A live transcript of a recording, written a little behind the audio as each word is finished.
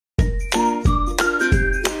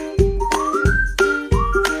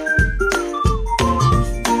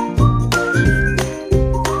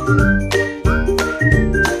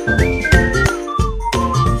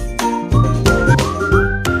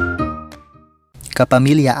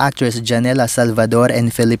Kapamilya actress Janella Salvador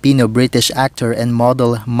and Filipino-British actor and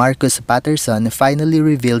model Markus Paterson finally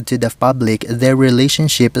revealed to the public their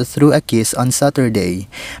relationship through a kiss on Saturday.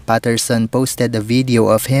 Paterson posted a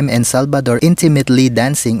video of him and Salvador intimately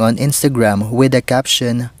dancing on Instagram with the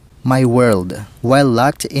caption, "My world." While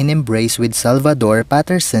locked in embrace with Salvador,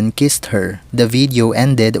 Paterson kissed her. The video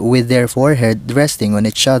ended with their forehead resting on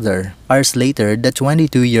each other. Hours later, the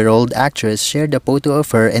 22-year-old actress shared a photo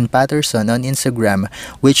of her and Paterson on Instagram,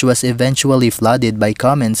 which was eventually flooded by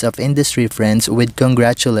comments of industry friends with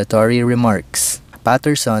congratulatory remarks.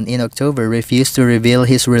 Paterson in October refused to reveal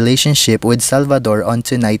his relationship with Salvador on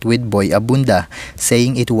Tonight with Boy Abunda,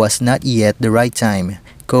 saying it was not yet the right time.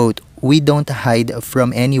 Quote, "We don't hide from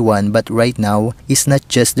anyone, but right now is not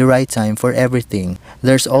just the right time for everything.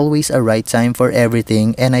 There's always a right time for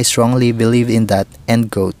everything, and I strongly believe in that." End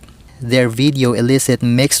quote. Their video elicited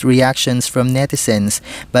mixed reactions from netizens,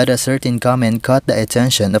 but a certain comment caught the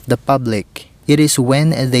attention of the public. It is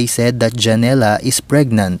when they said that Janella is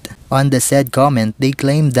pregnant. On the said comment, they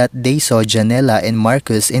claimed that they saw Janella and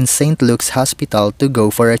Markus in St. Luke's Hospital to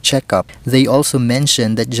go for a checkup. They also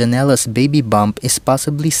mentioned that Janella's baby bump is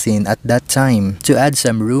possibly seen at that time. To add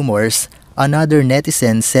some rumors, another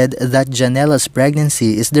netizen said that Janella's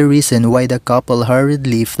pregnancy is the reason why the couple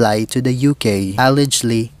hurriedly fly to the UK.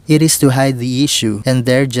 Allegedly, it is to hide the issue, and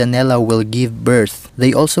there Janella will give birth.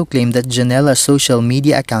 They also claim that Janella's social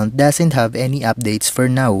media account doesn't have any updates for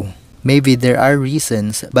now. Maybe there are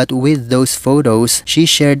reasons, but with those photos she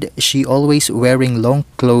shared, she always wearing long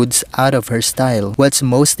clothes out of her style. What's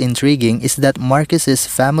most intriguing is that Marcus's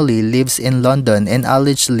family lives in London, and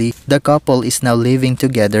allegedly the couple is now living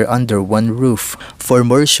together under one roof. For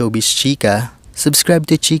more showbiz chika, subscribe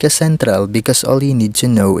to Chika Central, because all you need to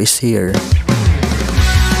know is here.